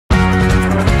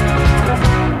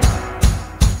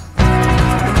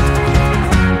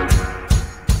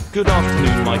Good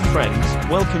afternoon my friends,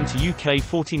 welcome to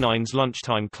UK49s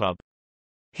Lunchtime Club.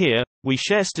 Here, we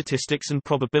share statistics and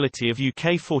probability of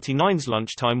UK49's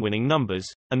lunchtime winning numbers,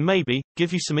 and maybe,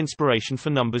 give you some inspiration for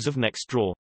numbers of next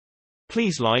draw.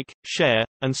 Please like, share,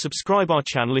 and subscribe our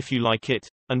channel if you like it,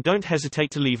 and don't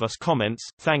hesitate to leave us comments,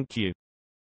 thank you.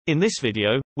 In this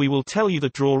video, we will tell you the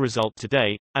draw result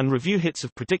today, and review hits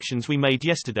of predictions we made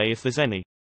yesterday if there's any.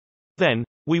 Then,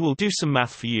 we will do some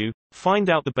math for you, find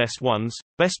out the best ones,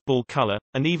 best ball color,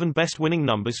 and even best winning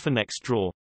numbers for next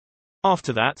draw.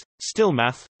 After that, still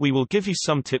math, we will give you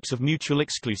some tips of mutual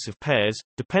exclusive pairs,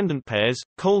 dependent pairs,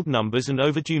 cold numbers and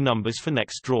overdue numbers for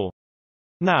next draw.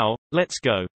 Now, let's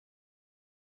go.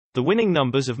 The winning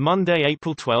numbers of Monday,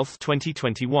 April 12,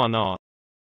 2021 are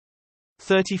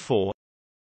 34,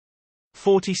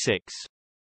 46,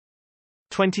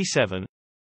 27,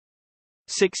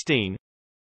 16,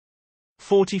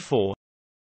 44,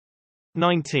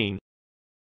 19,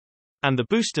 and the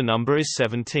booster number is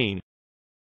 17.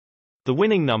 The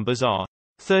winning numbers are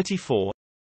 34,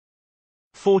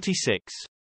 46,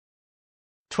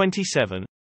 27,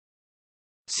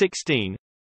 16,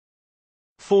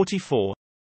 44,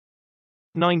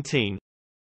 19,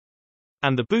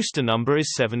 and the booster number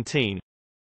is 17.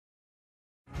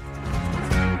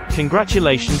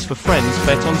 Congratulations for friends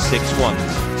bet on 6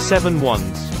 ones, 7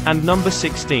 ones, and number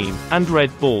 16, and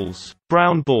red balls,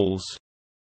 brown balls.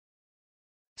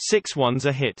 6 ones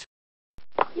a hit.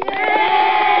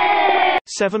 Yeah!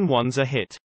 7 ones a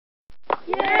hit.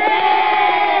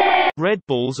 Yeah! Red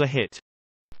balls a hit.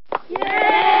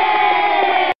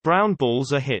 Yeah! Brown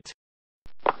balls a hit.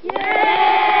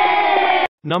 Yeah!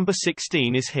 Number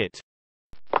 16 is hit.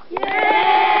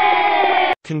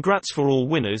 Yeah! Congrats for all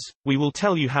winners. We will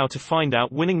tell you how to find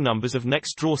out winning numbers of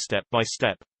next draw step by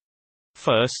step.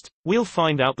 First, we'll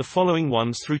find out the following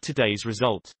ones through today's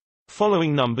result.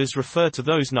 Following numbers refer to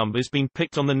those numbers being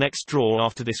picked on the next draw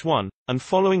after this one, and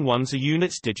following ones are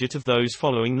units digit of those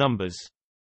following numbers.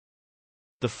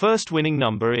 The first winning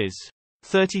number is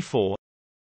 34.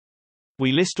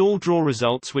 We list all draw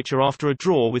results which are after a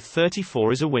draw with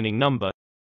 34 as a winning number.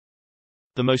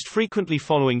 The most frequently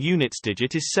following units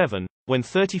digit is 7, when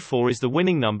 34 is the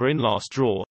winning number in last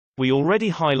draw. We already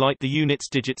highlight the units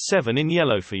digit 7 in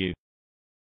yellow for you.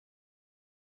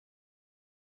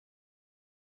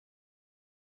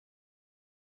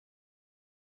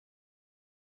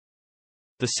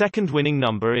 The second winning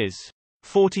number is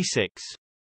 46.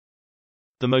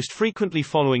 The most frequently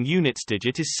following units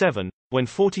digit is 7, when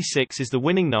 46 is the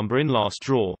winning number in last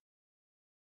draw.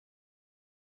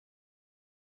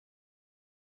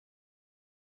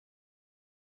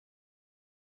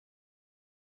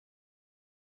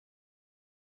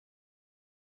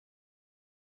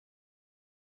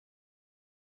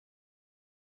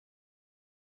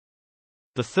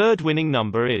 The third winning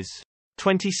number is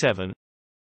 27.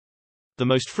 The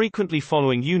most frequently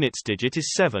following units digit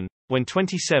is 7, when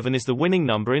 27 is the winning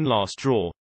number in last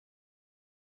draw.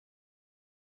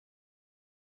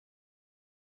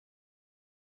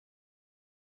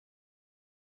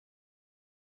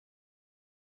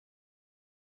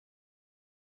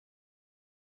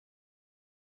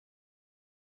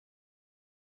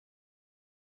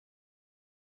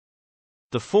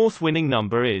 The fourth winning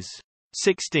number is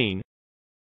 16.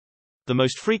 The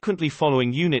most frequently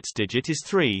following units digit is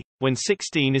 3, when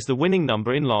 16 is the winning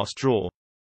number in last draw.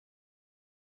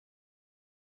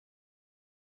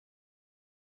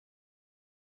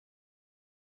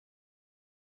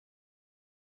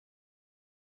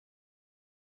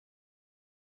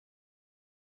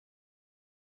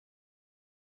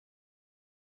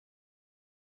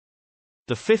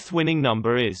 The fifth winning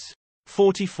number is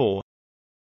 44.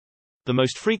 The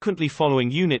most frequently following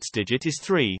units digit is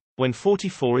 3, when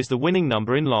 44 is the winning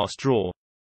number in last draw.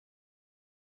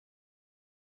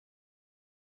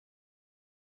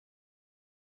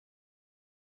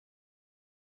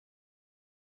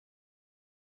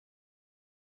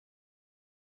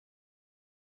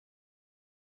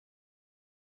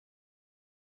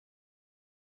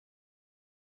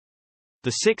 The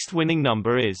sixth winning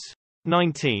number is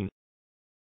 19.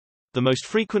 The most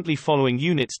frequently following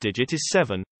units digit is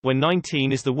 7, when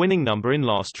 19 is the winning number in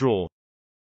last draw.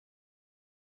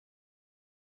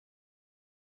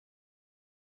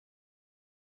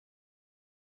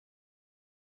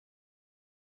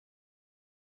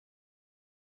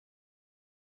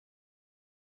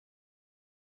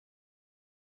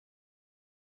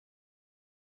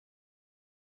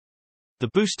 The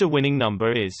booster winning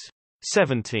number is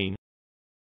 17.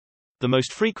 The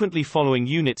most frequently following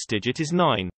units digit is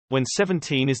 9, when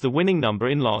 17 is the winning number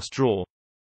in last draw.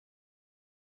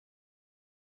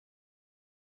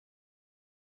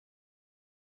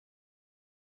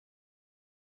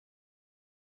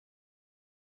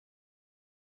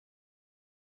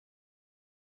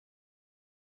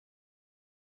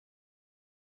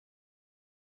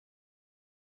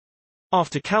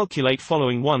 After calculate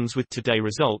following ones with today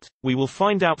result, we will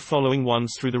find out following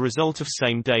ones through the result of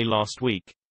same day last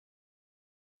week.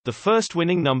 The first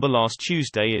winning number last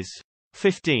Tuesday is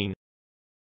 15.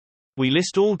 We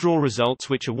list all draw results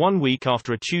which are 1 week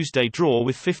after a Tuesday draw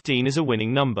with 15 as a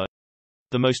winning number.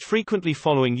 The most frequently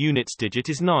following units digit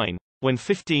is 9, when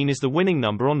 15 is the winning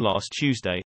number on last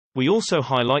Tuesday. We also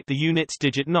highlight the units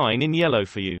digit 9 in yellow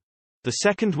for you. The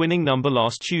second winning number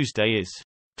last Tuesday is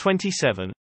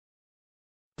 27.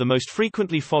 The most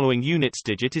frequently following units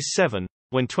digit is 7,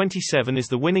 when 27 is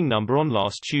the winning number on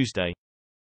last Tuesday.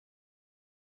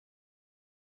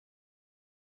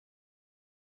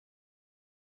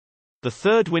 The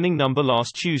third winning number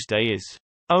last Tuesday is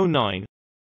 09.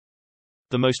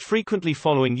 The most frequently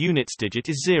following units digit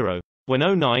is 0, when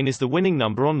 09 is the winning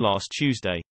number on last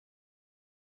Tuesday.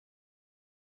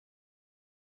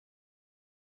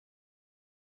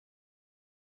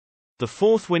 The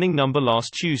fourth winning number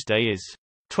last Tuesday is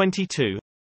 22.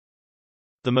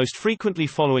 The most frequently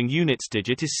following units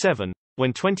digit is 7,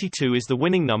 when 22 is the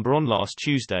winning number on last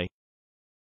Tuesday.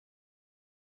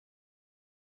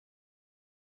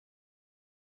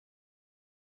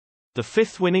 The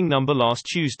fifth winning number last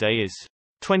Tuesday is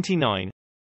 29.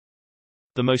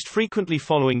 The most frequently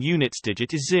following units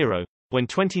digit is 0, when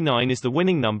 29 is the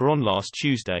winning number on last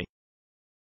Tuesday.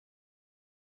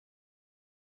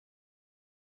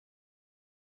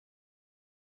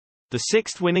 The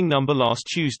sixth winning number last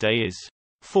Tuesday is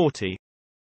 40.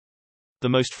 The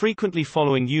most frequently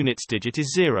following units digit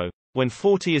is 0, when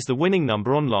 40 is the winning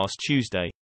number on last Tuesday.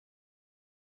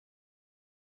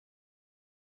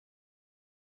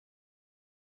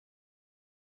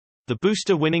 The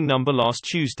booster winning number last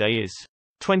Tuesday is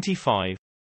 25.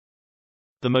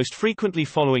 The most frequently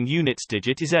following units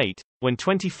digit is 8, when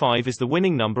 25 is the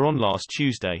winning number on last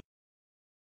Tuesday.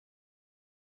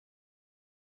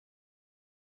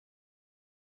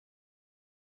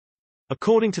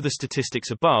 According to the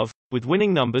statistics above, with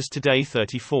winning numbers today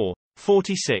 34,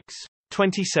 46,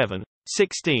 27,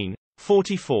 16,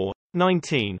 44,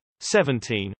 19,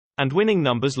 17, and winning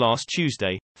numbers last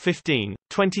Tuesday, 15,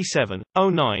 27,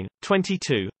 09,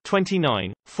 22,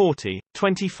 29, 40,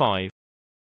 25.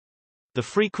 The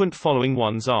frequent following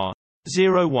ones are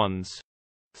 0 ones,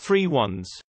 3 ones,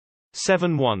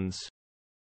 7 ones.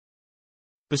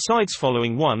 Besides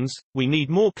following ones, we need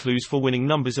more clues for winning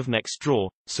numbers of next draw,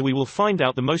 so we will find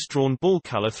out the most drawn ball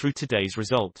color through today's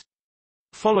result.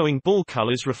 Following ball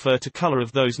colors refer to color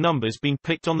of those numbers being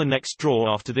picked on the next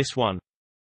draw after this one.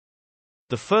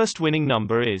 The first winning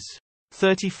number is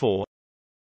 34.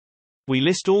 We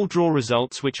list all draw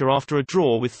results which are after a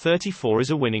draw with 34 as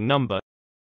a winning number.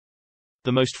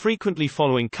 The most frequently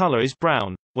following color is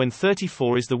brown, when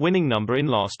 34 is the winning number in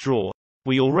last draw.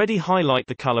 We already highlight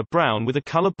the color brown with a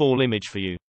color ball image for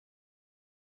you.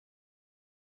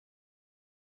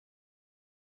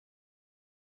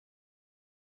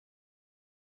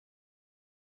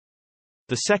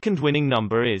 The second winning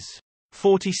number is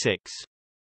 46.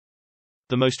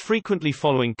 The most frequently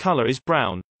following color is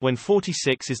brown, when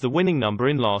 46 is the winning number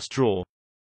in last draw.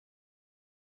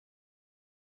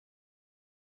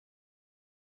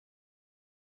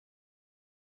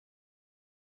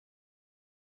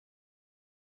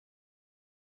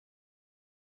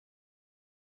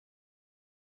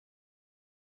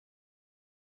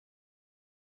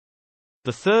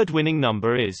 The third winning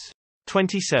number is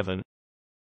 27.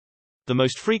 The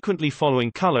most frequently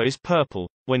following color is purple,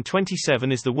 when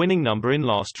 27 is the winning number in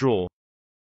last draw.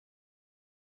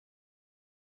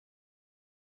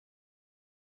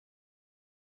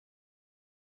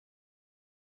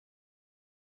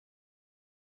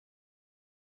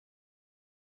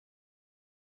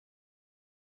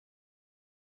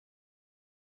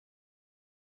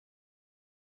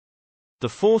 The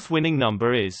fourth winning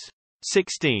number is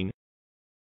 16.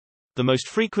 The most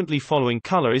frequently following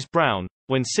color is brown,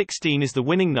 when 16 is the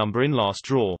winning number in last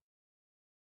draw.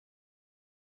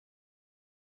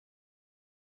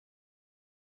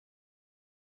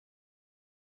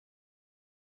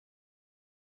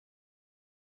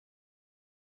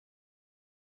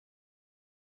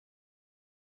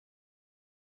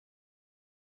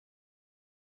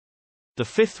 The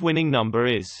fifth winning number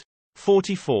is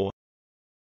 44.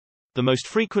 The most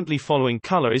frequently following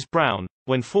color is brown,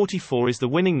 when 44 is the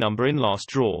winning number in last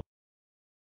draw.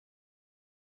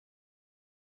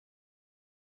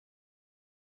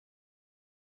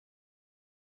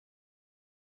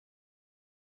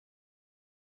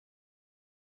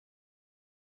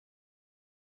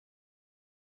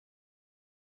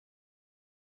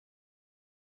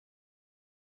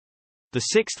 The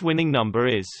sixth winning number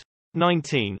is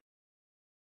 19.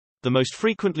 The most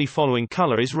frequently following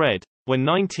color is red, when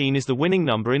 19 is the winning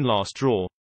number in last draw.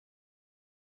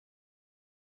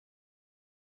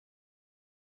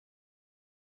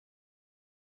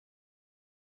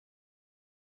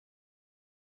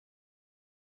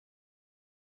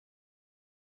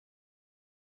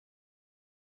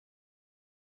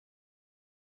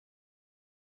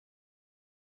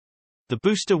 The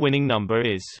booster winning number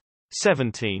is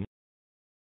 17.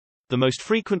 The most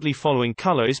frequently following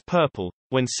color is purple,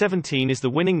 when 17 is the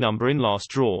winning number in last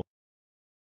draw.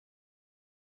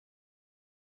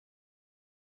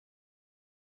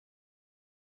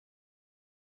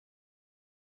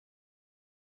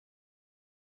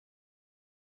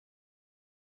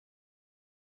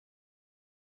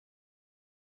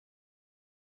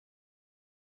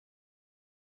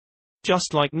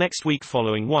 Just like next week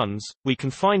following ones, we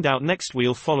can find out next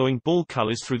wheel following ball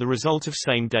colors through the result of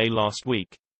same day last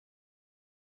week.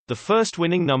 The first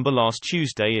winning number last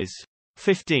Tuesday is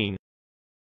 15.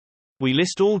 We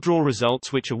list all draw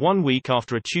results which are 1 week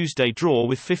after a Tuesday draw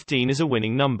with 15 as a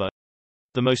winning number.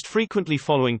 The most frequently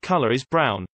following color is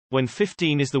brown, when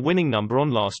 15 is the winning number on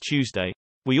last Tuesday.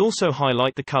 We also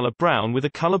highlight the color brown with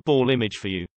a color ball image for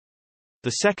you.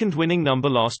 The second winning number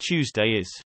last Tuesday is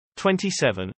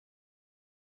 27.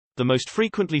 The most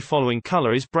frequently following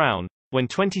color is brown, when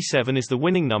 27 is the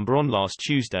winning number on last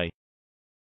Tuesday.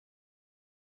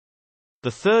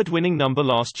 The third winning number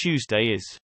last Tuesday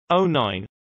is 09.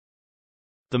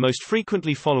 The most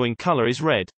frequently following color is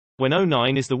red, when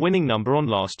 09 is the winning number on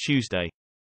last Tuesday.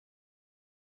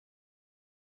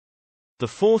 The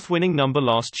fourth winning number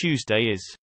last Tuesday is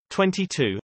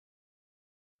 22.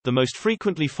 The most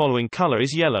frequently following color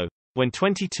is yellow, when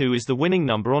 22 is the winning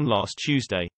number on last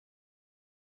Tuesday.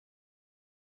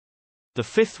 The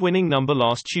fifth winning number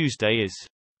last Tuesday is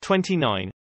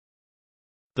 29.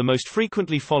 The most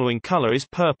frequently following color is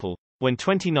purple, when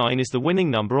 29 is the winning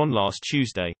number on last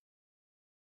Tuesday.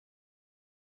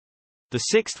 The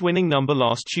sixth winning number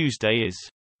last Tuesday is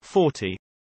 40.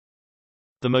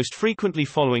 The most frequently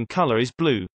following color is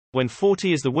blue, when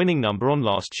 40 is the winning number on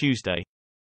last Tuesday.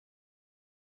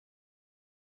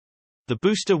 The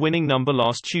booster winning number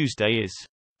last Tuesday is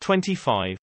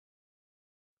 25.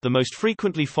 The most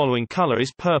frequently following color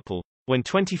is purple, when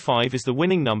 25 is the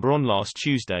winning number on last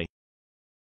Tuesday.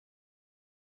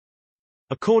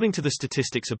 According to the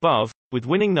statistics above, with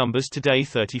winning numbers today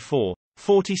 34,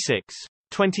 46,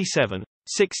 27,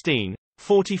 16,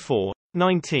 44,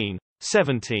 19,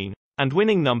 17, and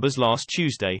winning numbers last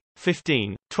Tuesday,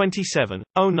 15, 27,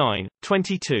 09,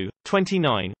 22,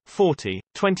 29, 40,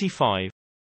 25.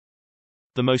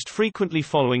 The most frequently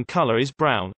following color is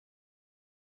brown.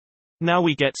 Now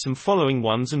we get some following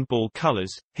ones and ball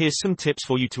colors. Here's some tips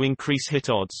for you to increase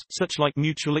hit odds, such like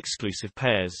mutual exclusive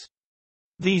pairs.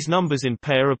 These numbers in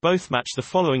pair are both match the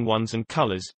following ones and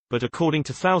colors, but according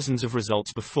to thousands of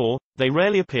results before, they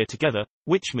rarely appear together,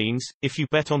 which means, if you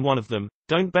bet on one of them,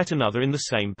 don't bet another in the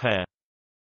same pair.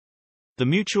 The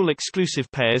mutual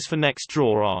exclusive pairs for next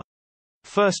draw are: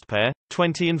 first pair,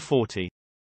 20 and 40.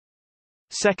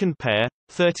 Second pair,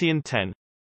 30 and 10.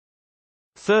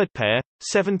 Third pair,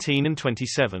 17 and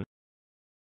 27.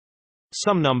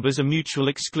 Some numbers are mutual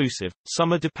exclusive,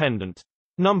 some are dependent.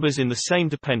 Numbers in the same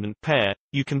dependent pair,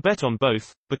 you can bet on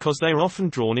both, because they are often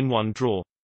drawn in one draw.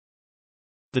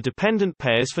 The dependent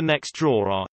pairs for next draw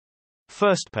are: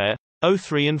 first pair,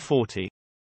 03 and 40.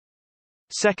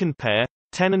 Second pair,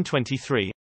 10 and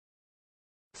 23.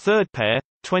 Third pair,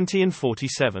 20 and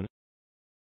 47.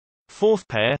 Fourth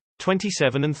pair,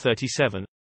 27 and 37.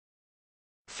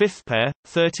 Fifth pair,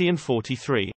 30 and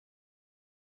 43.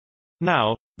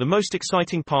 Now, the most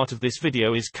exciting part of this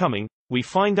video is coming. We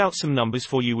find out some numbers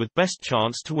for you with best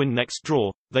chance to win next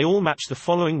draw. They all match the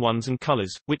following ones and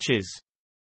colors, which is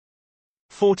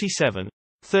 47,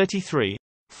 33,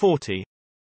 40.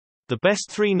 The best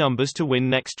three numbers to win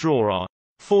next draw are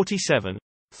 47,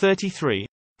 33,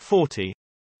 40.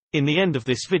 In the end of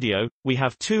this video, we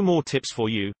have two more tips for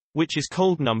you, which is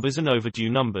cold numbers and overdue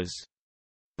numbers.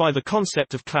 By the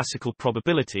concept of classical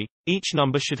probability, each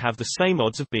number should have the same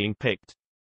odds of being picked.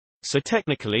 So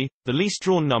technically, the least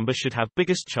drawn number should have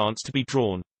biggest chance to be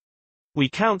drawn. We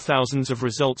count thousands of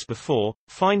results before,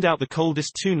 find out the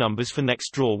coldest two numbers for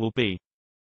next draw will be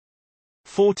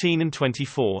 14 and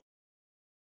 24.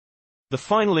 The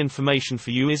final information for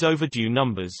you is overdue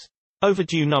numbers.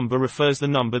 Overdue number refers the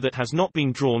number that has not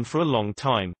been drawn for a long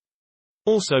time.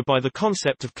 Also, by the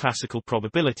concept of classical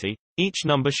probability, each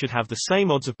number should have the same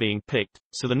odds of being picked,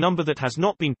 so the number that has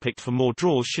not been picked for more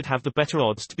draws should have the better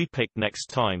odds to be picked next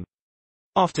time.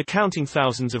 After counting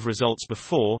thousands of results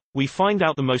before, we find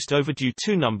out the most overdue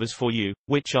two numbers for you,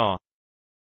 which are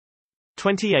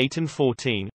 28 and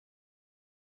 14.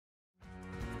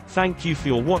 Thank you for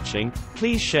your watching.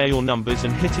 Please share your numbers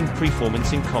and hitting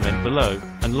performance in comment below,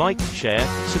 and like, share,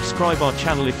 subscribe our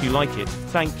channel if you like it.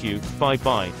 Thank you. Bye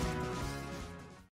bye.